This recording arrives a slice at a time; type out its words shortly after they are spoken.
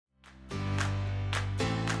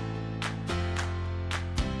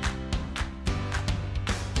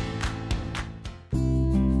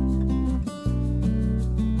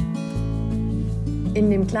In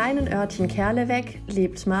dem kleinen Örtchen Kerleweck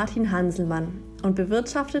lebt Martin Hanselmann und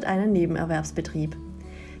bewirtschaftet einen Nebenerwerbsbetrieb.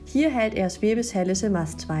 Hier hält er schwäbisch-hällische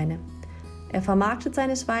Mastschweine. Er vermarktet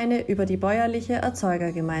seine Schweine über die bäuerliche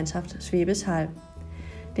Erzeugergemeinschaft Schwäbisch Hall.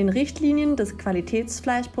 Den Richtlinien des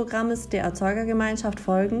Qualitätsfleischprogrammes der Erzeugergemeinschaft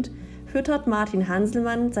folgend füttert Martin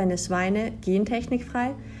Hanselmann seine Schweine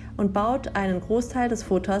gentechnikfrei und baut einen Großteil des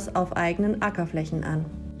Futters auf eigenen Ackerflächen an.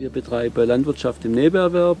 Wir betreiben Landwirtschaft im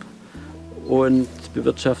Nebenerwerb und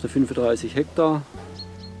bewirtschaften 35 Hektar.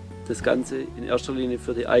 Das Ganze in erster Linie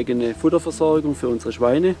für die eigene Futterversorgung für unsere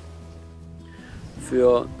Schweine,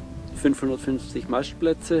 für 550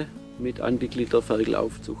 Mastplätze mit angegliederter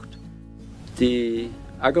Ferkelaufzucht. Die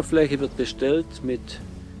Ackerfläche wird bestellt mit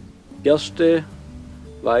Gerste,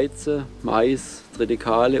 Weizen, Mais,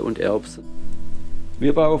 Tritikale und Erbsen.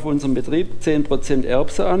 Wir bauen auf unserem Betrieb 10%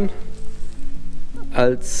 Erbsen an,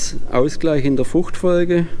 als Ausgleich in der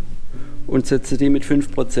Fruchtfolge und setzen die mit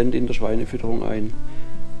 5% in der Schweinefütterung ein,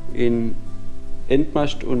 in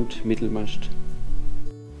Endmast und Mittelmast.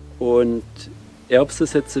 Und Erbsen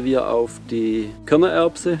setzen wir auf die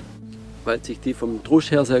Körnererbse, weil sich die vom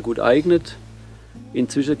Drusch her sehr gut eignet.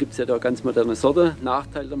 Inzwischen gibt es ja da ganz moderne Sorte.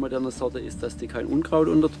 Nachteil der modernen Sorte ist, dass die kein Unkraut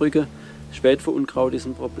unterdrücken. Spätverunkraut ist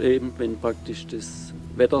ein Problem, wenn praktisch das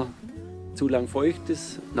Wetter zu lang feucht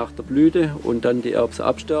ist nach der Blüte und dann die Erbsen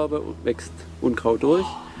absterben, wächst Unkraut durch.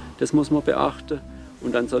 Das muss man beachten.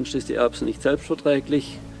 Und ansonsten ist die Erbse nicht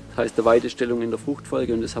selbstverträglich. Das heißt, eine Weidestellung in der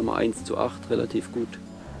Fruchtfolge, und das haben wir 1:8 relativ gut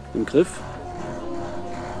im Griff.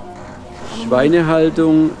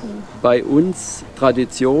 Schweinehaltung bei uns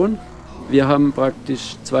Tradition. Wir haben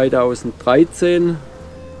praktisch 2013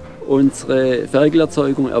 unsere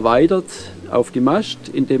Ferkelerzeugung erweitert auf die Mast,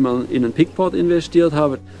 indem wir in einen Pickport investiert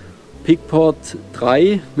haben. Pickport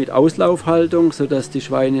 3 mit Auslaufhaltung, sodass die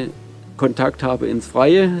Schweine Kontakt haben ins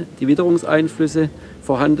Freie, die Witterungseinflüsse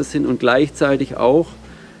vorhanden sind und gleichzeitig auch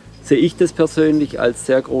sehe ich das persönlich als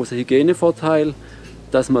sehr großen Hygienevorteil,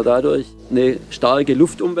 dass man dadurch eine starke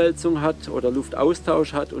Luftumwälzung hat oder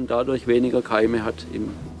Luftaustausch hat und dadurch weniger Keime hat im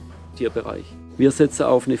Tierbereich. Wir setzen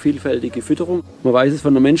auf eine vielfältige Fütterung. Man weiß es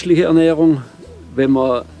von der menschlichen Ernährung, wenn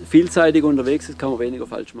man vielseitig unterwegs ist, kann man weniger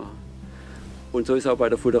falsch machen. Und so ist es auch bei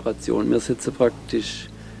der Futteration. Wir setzen praktisch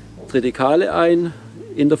Tritikale ein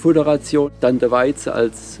in der Futteration, dann der Weizen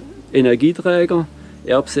als Energieträger,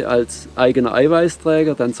 Erbse als eigener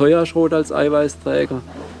Eiweißträger, dann Sojaschrot als Eiweißträger,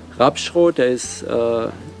 Rapsschrot, der ist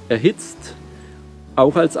erhitzt,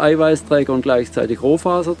 auch als Eiweißträger und gleichzeitig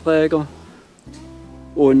Rohfaserträger,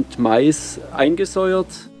 und Mais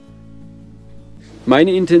eingesäuert.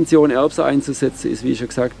 Meine Intention, Erbsen einzusetzen, ist, wie ich schon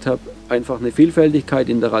gesagt habe, einfach eine Vielfältigkeit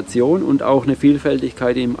in der Ration und auch eine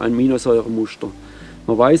Vielfältigkeit im Aminosäuremuster.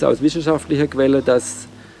 Man weiß aus wissenschaftlicher Quelle, dass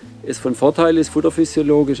es von Vorteil ist,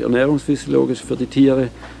 futterphysiologisch, ernährungsphysiologisch für die Tiere,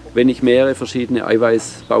 wenn ich mehrere verschiedene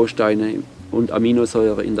Eiweißbausteine und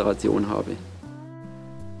Aminosäuren in der Ration habe.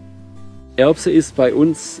 Erbse ist bei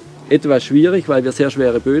uns etwas schwierig, weil wir sehr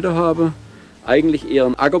schwere Böden haben. Eigentlich eher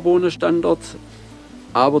ein Ackerbohnenstandort,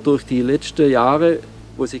 aber durch die letzten Jahre,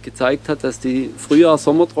 wo sich gezeigt hat, dass die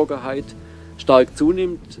Frühjahr-Sommertrockenheit stark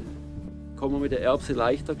zunimmt, kommen wir mit der Erbse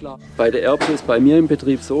leichter klar. Bei der Erbse ist bei mir im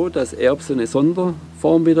Betrieb so, dass Erbse eine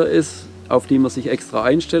Sonderform wieder ist, auf die man sich extra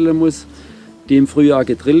einstellen muss, die im Frühjahr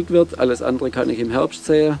gedrillt wird. Alles andere kann ich im Herbst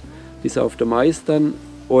säen, bis auf den Mais dann.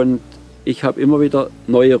 Und ich habe immer wieder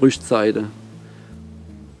neue Rüstzeiten.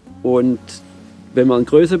 Und wenn man einen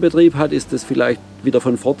größeren Betrieb hat, ist das vielleicht wieder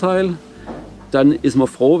von Vorteil. Dann ist man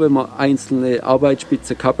froh, wenn man einzelne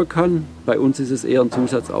Arbeitsspitzen kappen kann. Bei uns ist es eher ein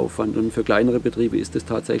Zusatzaufwand, und für kleinere Betriebe ist es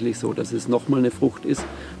tatsächlich so, dass es nochmal eine Frucht ist,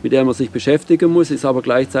 mit der man sich beschäftigen muss, ist aber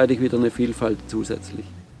gleichzeitig wieder eine Vielfalt zusätzlich.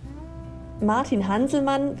 Martin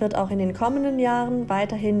Hanselmann wird auch in den kommenden Jahren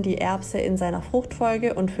weiterhin die Erbse in seiner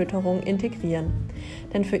Fruchtfolge und Fütterung integrieren.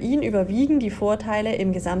 Denn für ihn überwiegen die Vorteile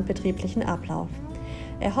im gesamtbetrieblichen Ablauf.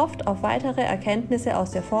 Er hofft auf weitere Erkenntnisse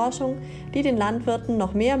aus der Forschung, die den Landwirten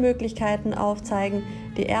noch mehr Möglichkeiten aufzeigen,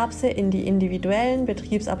 die Erbse in die individuellen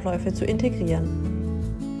Betriebsabläufe zu integrieren.